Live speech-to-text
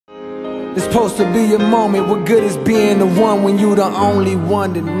It's supposed to be a moment. What good is being the one when you the only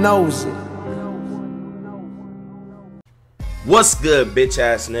one that knows it? What's good, bitch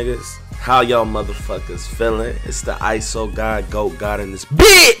ass niggas? How y'all motherfuckers feeling? It's the ISO God, GOAT God in this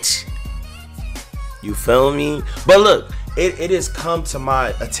bitch. You feel me? But look, it has come to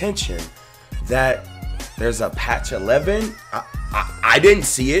my attention that there's a patch 11. I didn't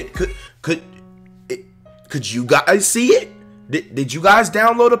see it. Could you guys see it? Did you guys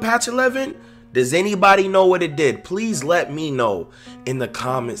download a patch 11? Does anybody know what it did? Please let me know in the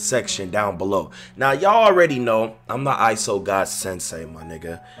comment section down below. Now, y'all already know I'm the ISO God Sensei, my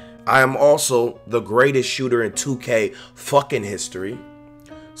nigga. I am also the greatest shooter in 2K fucking history.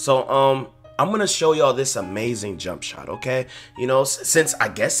 So, I'm gonna show y'all this amazing jump shot, okay? You know, since I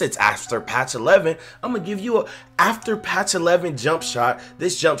guess it's after patch 11, I'm gonna give you a after patch 11 jump shot.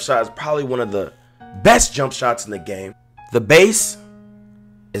 This jump shot is probably one of the best jump shots in the game. The base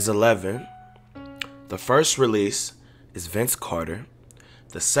is 11. The first release is Vince Carter.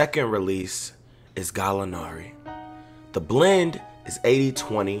 The second release is Gallinari. The blend is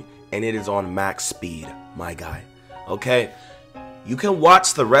 80-20 and it is on max speed, my guy. Okay, you can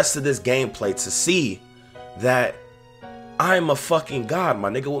watch the rest of this gameplay to see that I'm a fucking god, my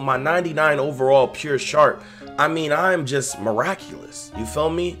nigga, with my 99 overall pure sharp. I mean, I'm just miraculous. You feel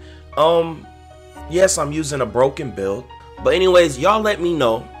me? Yes, I'm using a broken build. But anyways, y'all let me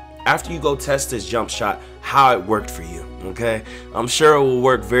know after you go test this jump shot how it worked for you, okay? I'm sure it will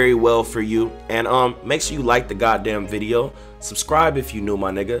work very well for you. And make sure you like the goddamn video. Subscribe if you new, my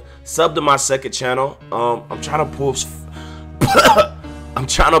nigga. Sub to my second channel. I'm trying to post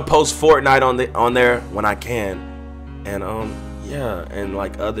Fortnite on there when I can. And yeah, and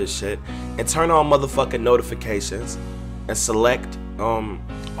like other shit. And turn on motherfucking notifications and select all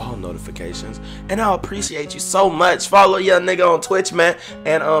notifications, and I'll appreciate you so much. Follow your nigga on Twitch, man,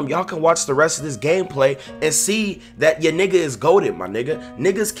 and y'all can watch the rest of this gameplay and see that your nigga is goated, my nigga.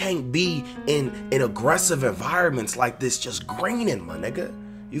 Niggas can't be in aggressive environments like this just greening, my nigga.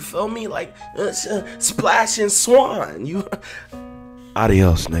 You feel me? Like splashing swan. You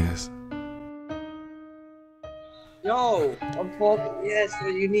adios, niggas. Yo, I'm fucking yes.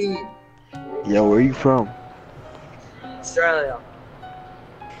 What you need? Yo, where you from? Australia.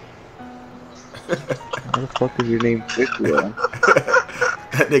 How the fuck is your name Victor?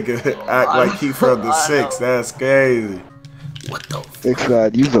 That nigga act like he from the 6. That's crazy. What the fuck?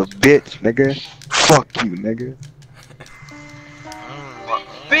 God, you's a bitch, nigga. Fuck you, nigga.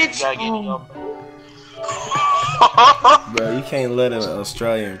 Bitch! Bro, you can't let an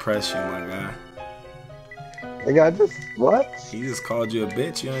Australian impress you, my guy. Nigga, I just, what? He just called you a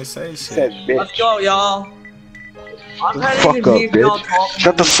bitch. You ain't say shit. Said bitch. Let's go, y'all. Shut the fuck up, bitch.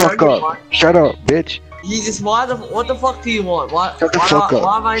 Shut the fuck up. Shut up, bitch. Jesus, what the fuck do you want? Shut the fuck up.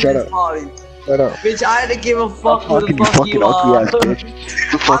 Why am I in this party? Shut up. Bitch, I had to give a fuck who the You fuck fucking you ugly are. ass bitch.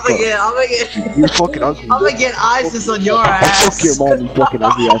 The fuck up. You fucking ugly. I'm gonna get ISIS on your ass. Fuck your mom, you fucking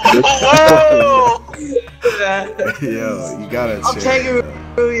ugly ass bitch. Yo, you gotta I'm taking you.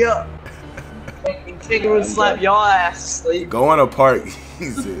 Kangaroo slap your ass to sleep. Go on a park.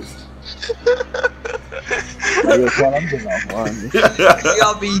 Jesus. You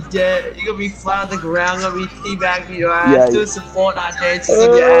gonna be dead. You gonna be flat on the ground. Gonna be teabagging your ass. Yeah. Doing some Fortnite dances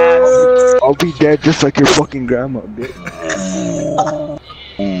in your ass. I'll be dead just like your fucking grandma, bitch.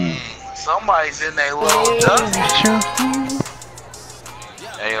 Somebody's in there little dust.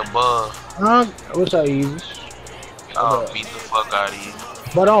 Hey, above. What's up, Eves? I'll beat the fuck out of you.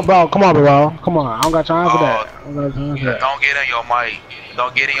 But bro, come on, bro. Come on, I don't got time for that. Don't get in your mic.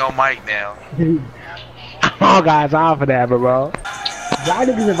 Don't get in your mic now. I don't got time for that, bro. Y'all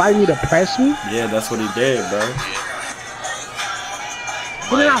niggas invite me to press me? Yeah, that's what he did, bro.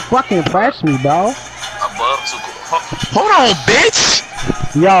 You did not fucking press me, bro. Above to hold on, bitch.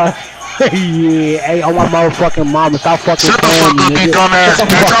 Yo. Yeah, hey, on my motherfucking mama, stop fucking playing me, nigga. Dumbass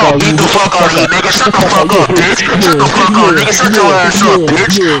bitch, I'll beat the fuck out of you, nigga. Shut the fuck up, bitch. Shut the fuck up, nigga. Shut your ass up,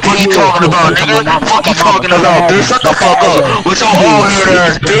 bitch. What you talking about, nigga? Fuck you talking about, bitch? Shut the fuck up. With your bald head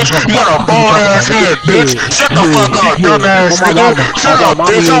ass, bitch. You got a bald ass head, bitch. Shut the fuck up, dumbass nigga. Shut up,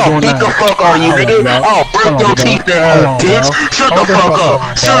 bitch. I'll beat the fuck out of you, nigga. I'll break your teeth down, bitch. Shut the fuck up.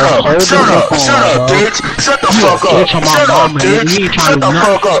 Shut up. Shut up. Shut up, bitch. Shut the fuck up. Shut up, bitch. Shut the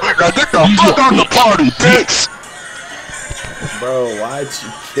fuck up. Now get the fuck out the party, bitch! Bro, why'd you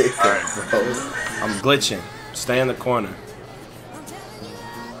kick him, bro? I'm glitching. Stay in the corner.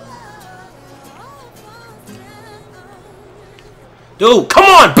 Dude, come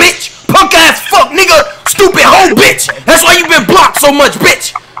on, bitch! Punk ass fuck, nigga! Stupid hoe, bitch! That's why you been blocked so much,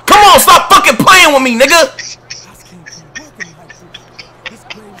 bitch! Come on, stop fucking playing with me, nigga!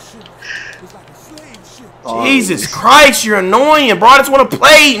 Jesus Christ, you're annoying, bro. I just want to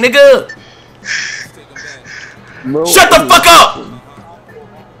play, nigga. Bro, Shut the fuck up.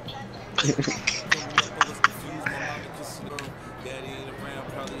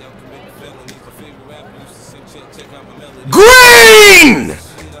 Green!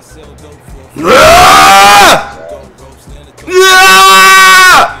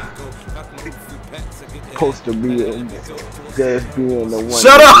 Supposed to be just being the one.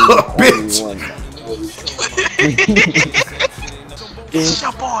 Shut up, bitch! It's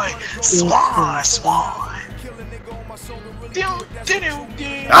your boy, Swan.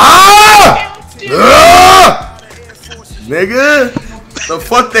 Nigga! The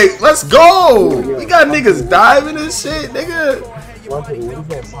fuck they. Let's go! We got niggas diving and shit, nigga.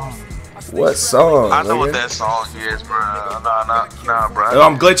 What song? I know nigga? what that song is, bro. Nah, bro. Yo,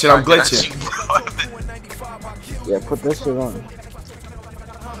 I'm glitching, I'm glitching. Yeah, put this shit on.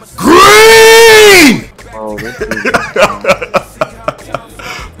 Green! Oh, this is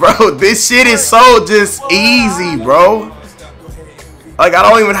Bro, this shit is so just easy, bro. Like, I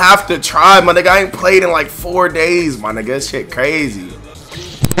don't even have to try, my nigga. I ain't played in like 4 days, my nigga. This shit crazy.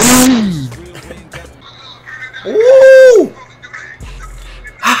 Woo!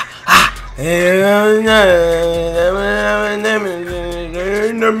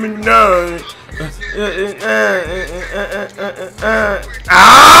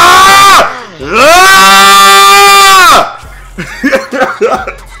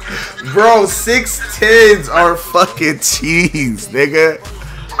 Bro, 610s are fucking cheese, nigga.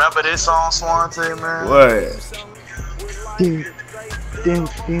 Remember this song, SwantE, man? What?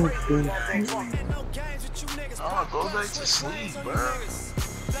 Oh, go back to sleep, bro.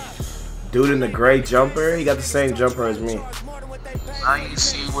 Dude in the gray jumper, he got the same jumper as me. Now you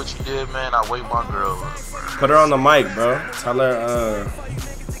see what you did, man. I wake my girl up, bro. Put her on the mic, bro. Tell her,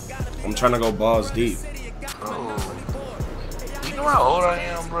 I'm trying to go balls deep. Oh. You know how old I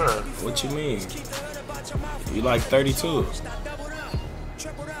am, bro? What you mean? You like 32.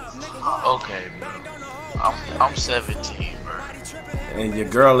 Okay, bro. I'm 17, bro. And your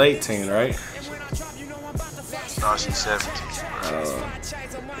girl 18, right? No, she's 17, bro.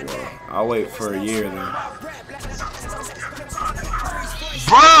 Well, I'll wait for a year then.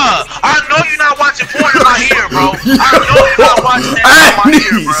 Bruh, I know you're not watching porn in my ear, bro. I know you're not watching that in my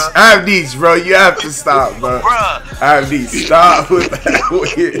ear, bro. I have these, bro. You have to stop, bro. Bruh. I have these. Stop with that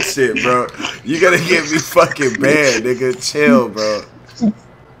weird shit, bro. You gotta get me fucking banned, nigga. Chill, bro.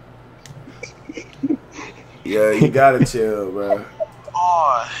 Yeah, you gotta chill, bro.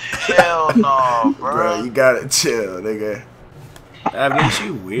 Oh, hell no, bro. Bro, you gotta chill, nigga. Avnish,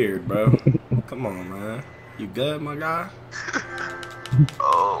 you weird, bro. Come on, man. You good, my guy?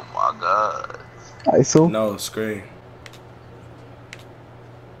 Oh my god. ISO? No, screen.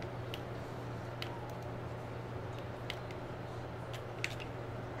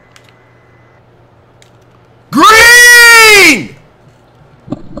 Green!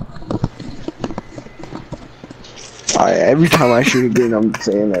 Alright, every time I shoot again, I'm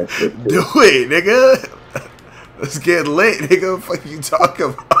saying that shit. Too. Do it, nigga. Let's get lit, nigga. What the fuck you talking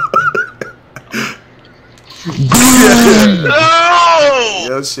about? No!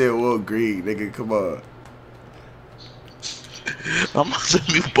 Yo, shit, Will Green, nigga. Come on. I'm about to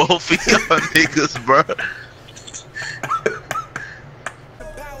mute both of y'all niggas, bro.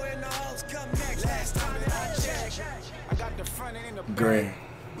 Green.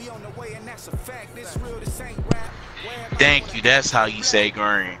 Thank you. That's how you say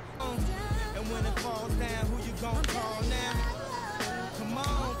green.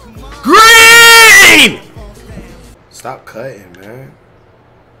 Green! Stop cutting, man.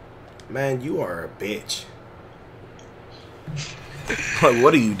 Man, you are a bitch. Like,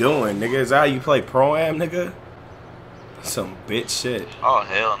 what are you doing, nigga? Is that how you play Pro-Am, nigga? Some bitch shit. Oh,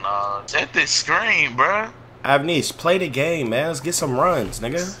 hell no. Check this screen, bruh. Avnish, play the game, man. Let's get some runs,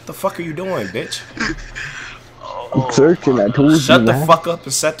 nigga. What the fuck are you doing, bitch? I'm searching, I told you. Shut the man. fuck up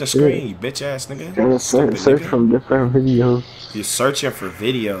and set the screen, you bitch ass nigga. Yeah, Stupid search nigga. from different videos. You're searching for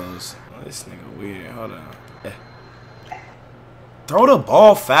videos. Oh, this nigga weird. Hold on. Throw the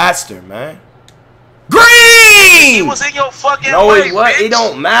ball faster, man. Green! He was in your fucking No, way, it what? bitch. It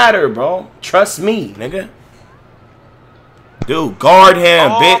don't matter, bro. Trust me, nigga. Dude, guard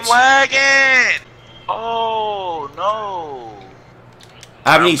him, bitch. I'm lagging. Oh, no.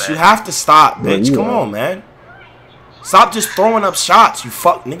 Avnish, you have to stop, bitch. Yeah. Come on, man. Stop just throwing up shots, you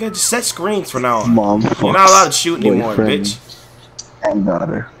fuck, nigga. Just set screens for now on. Mom fucks You're not allowed to shoot anymore, boyfriend bitch. and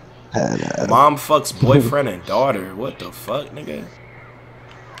daughter. Mom fucks boyfriend and daughter. What the fuck, nigga?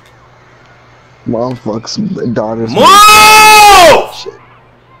 Mom fucks daughter's Move! shit.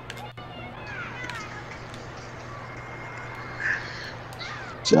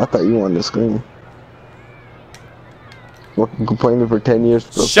 Shit, I thought you won the screen. Fucking complaining for 10 years.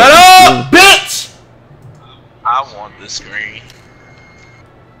 For Shut up, bitch! I want the screen.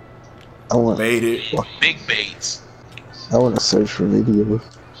 I want Bait it. Big baits. I want to search for videos.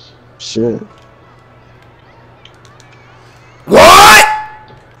 Shit. What?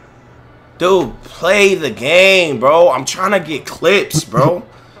 Dude, play the game, bro. I'm trying to get clips, bro.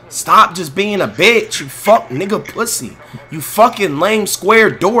 Stop just being a bitch, you fuck nigga pussy. You fucking lame square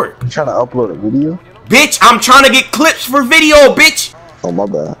dork. You trying to upload a video? Bitch, I'm trying to get clips for video, bitch. Oh, my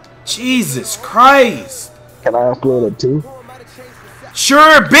bad. Jesus Christ. Can I upload it too?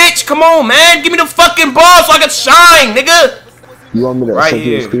 Sure, bitch. Come on, man. Give me the fucking ball so I can shine, nigga. You want me to Right send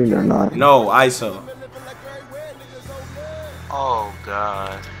you here. a screen or not? No, ISO. Oh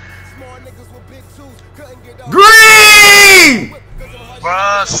god. Green!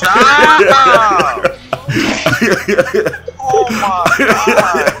 Bruh, stop! Oh my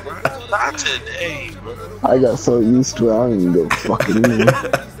god, bro. Not today, bro. I got so used to it, I don't even go fucking in.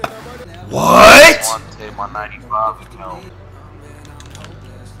 What? SWANTE, my 95 account.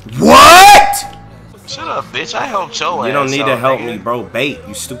 What? Shut up, bitch. I helped your ass. You don't need to out, help nigga. me, bro. Bait,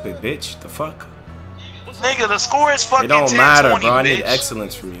 you stupid bitch. The fuck? Nigga, the score is fucking It don't 10-20, matter, bro. I bitch. need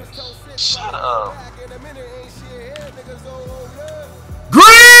excellence from you. Shut up.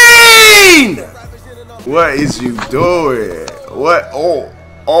 Green! What is you doing? What? Oh.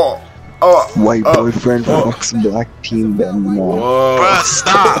 White boyfriend fucks black team them more. Whoa. Bruh,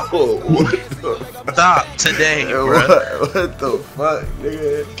 stop. What the, Stop today, bruh. what the fuck,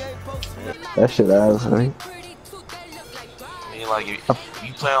 nigga? That shit ass, right? I mean, like, if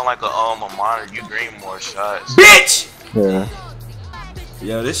you play on like a monitor, you green more shots. Bitch! Yeah.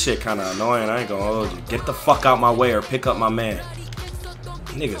 Yo, this shit kinda annoying. I ain't gonna hold you. Get the fuck out my way or pick up my man.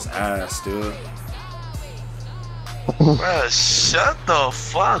 Niggas ass, dude. Bruh, shut the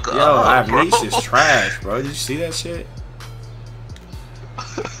fuck Yo, up, bro. Avnice is trash, bro. Did you see that shit?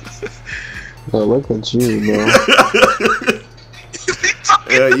 Yo, look at you, bro.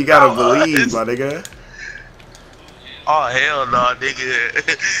 Yeah, you gotta believe, my nigga. Oh, hell no, nigga.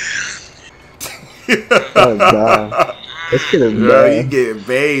 Oh, God. This kid is Bro, bad. you getting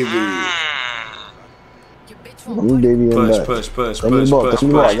baby. I'm baby in that. Push.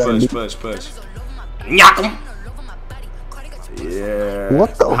 Knock him. Yeah.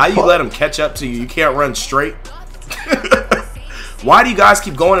 What the How you fuck? let him catch up to you? You can't run straight. Why do you guys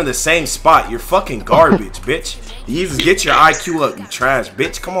keep going to the same spot? You're fucking garbage, bitch. You just get your IQ up, you trash,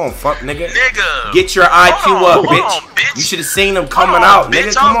 bitch. Come on, fuck, nigga. Nigga. Get your IQ up, hold bitch. on, bitch. You should have seen them coming Hold on, out, bitch.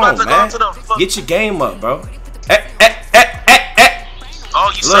 nigga. I Come was on, about to man. go to the Get your game up, bro. Oh,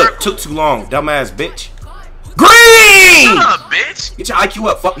 you Look, circled. took too long, dumbass bitch. Green! Shut up, bitch. Get your IQ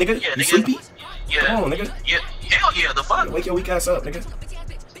up, fuck, nigga. Yeah, You nigga. sleepy? Yeah. Come on, nigga. Yeah. Hell yeah, the fuck. Wake your weak ass up, nigga.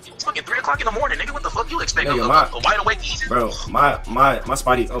 It's fucking 3 o'clock in the morning, nigga. What the fuck you expect? Nigga, a wide awake easy? Bro, my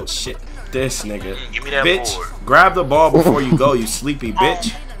spidey. Oh shit, this nigga. Give me that Bitch, board. grab the ball before you go, you sleepy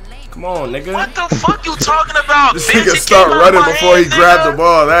bitch. Come on, nigga. What the fuck you talking about, This bitch? nigga It start came out running my before he hand, grabbed nigga. the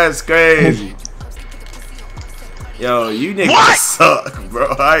ball. That's crazy. Yo, you niggas What? suck, bro.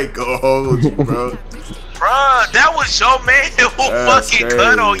 I ain't gonna hold you, bro. Bruh, that was your man who That's fucking crazy.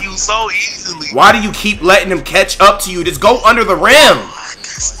 cut on you so easily. Why do you keep letting him catch up to you? Just go under the rim.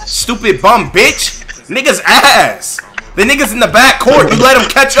 Stupid bum bitch. Niggas ass. The niggas in the back court, you let him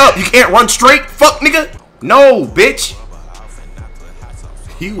catch up. You can't run straight? Fuck, nigga. No, bitch.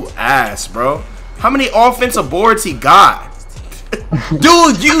 You ass, bro. How many offensive boards he got?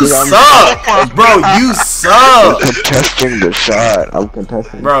 Dude, you suck. Bro, you suck. I'm contesting the shot. I'm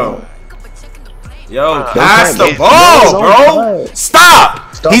contesting Bro. the shot. Yo, Stop. pass the Don't ball, play. bro.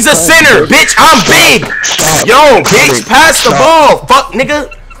 Stop. Stop He's a playing, center, bitch. bitch. I'm big. Stop. Yo, bitch, pass the Stop. ball. Fuck,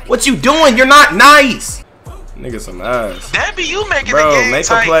 nigga. What you doing? You're not nice. Nigga, some ass. That be you making Bro, the game make a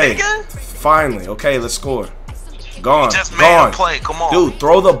tight, play. nigga. Finally. Okay, let's score. Gone. Just made Gone. a play. Come on. Dude,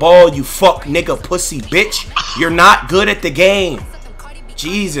 throw the ball, you fuck nigga pussy bitch. You're not good at the game.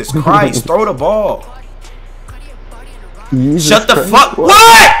 Jesus Christ, throw the ball. Jesus Shut the Christ. fuck.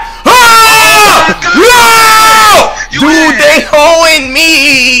 What? Ah! No! Dude, they hoeing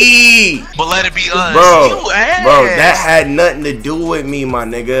me. But let it be us. Bro, You ass. bro, that had nothing to do with me, my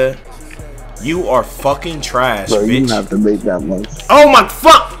nigga. You are fucking trash, Bro, you bitch. didn't have to make that much. Oh my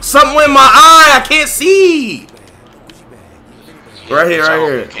fuck! Something in my eye. I can't see. Right here, right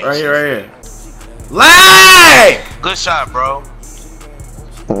here, right here, right here. Lag, Good shot, bro.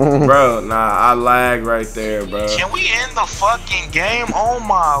 bro. Nah, I lag right there, bro. Can we end the fucking game? Oh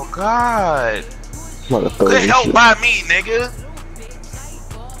my god. Good help Shit. by me, nigga.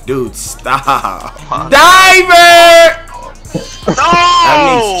 Dude, stop. Diver. That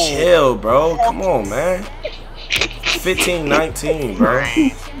means chill, bro. Come on, man. 15-19, bro.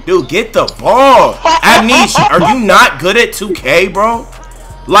 Dude, get the ball. Amnesia, are you not good at 2K, bro?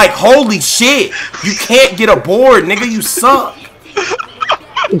 Like, holy shit. You can't get a board, nigga. You suck.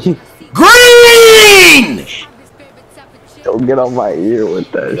 Green! Don't get on my ear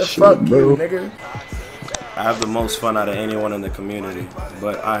with that The shit, fuck bro. you, nigga. I have the most fun out of anyone in the community,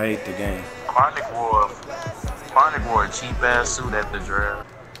 but I hate the game. Chronic wore a cheap ass suit at the draft.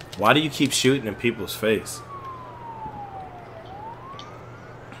 Why do you keep shooting in people's face?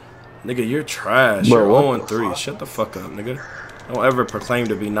 Nigga, you're trash. Bro, you're 0-3. Shut the fuck up, nigga. Don't ever proclaim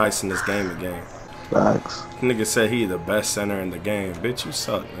to be nice in this game again. Facts. Nigga said he the best center in the game. Bitch, you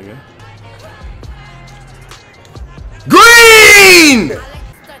suck, nigga. Green!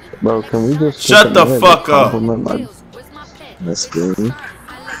 Bro, can we just shut the fuck up? The screen.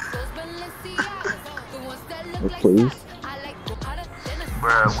 Please.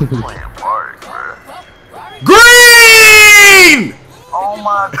 Bruh, we playing party, bruh. Green! Oh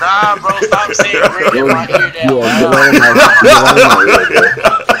my god, bro, stop saying green in my ear that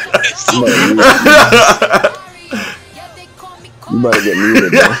You better get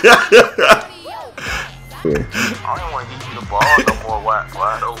muted, bro. I don't want to give you the ball no more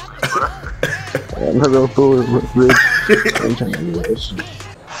wide open, bruh.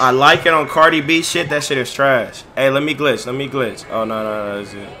 I like it on Cardi B shit. That shit is trash. Hey, let me glitch. Oh, no.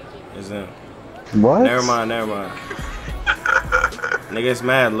 It's in. What? Never mind. Nigga, it's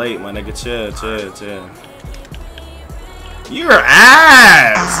mad late, my nigga. Chill. You're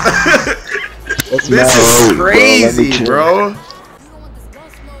ass. This is crazy, bro.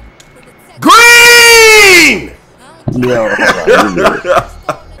 Green! Yo,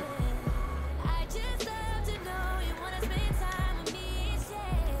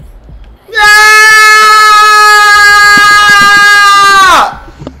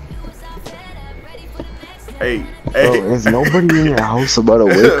 Hey. bro, is nobody in your house about to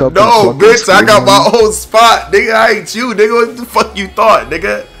wake up? No, bitch, I got my own spot. Nigga, I ain't you. Nigga, what the fuck you thought,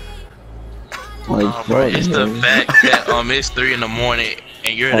 nigga? Like, Bro, it's the fact that it's 3 in the morning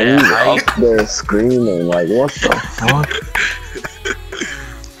and you're that up there screaming. Like, what the fuck?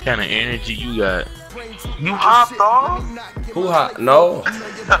 What kind of energy you got? You hopped off? Who hot? No.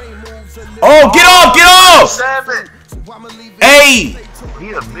 Oh, get off! 7. Hey,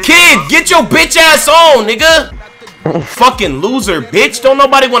 kid, get your bitch ass on, nigga. Fucking loser, bitch. Don't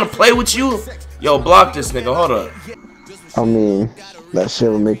nobody want to play with you. Yo, block this nigga. Hold up. I mean, that shit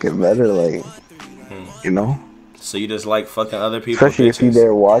will make it better, like, you know? So you just like fucking other people, especially if you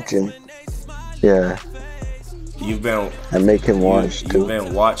there watching. Yeah. You've been and make him watch too. You've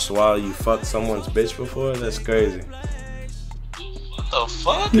been watched while you fucked someone's bitch before? That's crazy. What the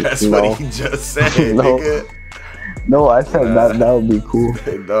fuck? That's what he just said, nigga. No, I said that would be cool.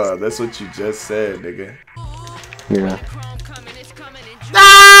 Nah, that's what you just said, nigga. Yeah.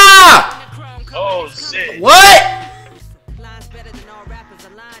 Ah! Oh shit. What?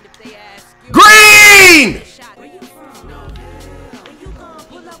 Green!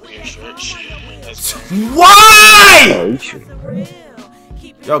 Why?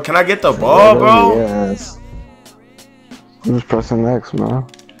 Yo, can I get the ball, bro? Yes. I'm just pressing X, man.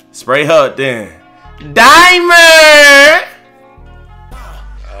 Spray HUD then. Dimer!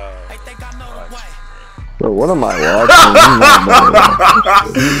 Bro, what am I watching?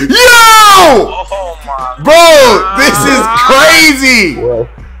 Yo! Oh my bro, this is crazy!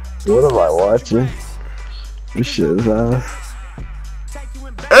 What am I watching? This shit is ass.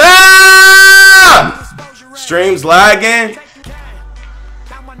 Ah! Streams lagging.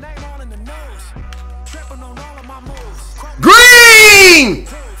 Green!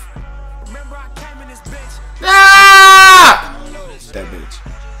 Ah! That bitch.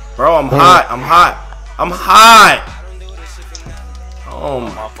 Bro, I'm hot. I'm hot. Oh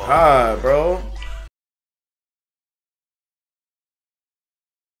my god, bro.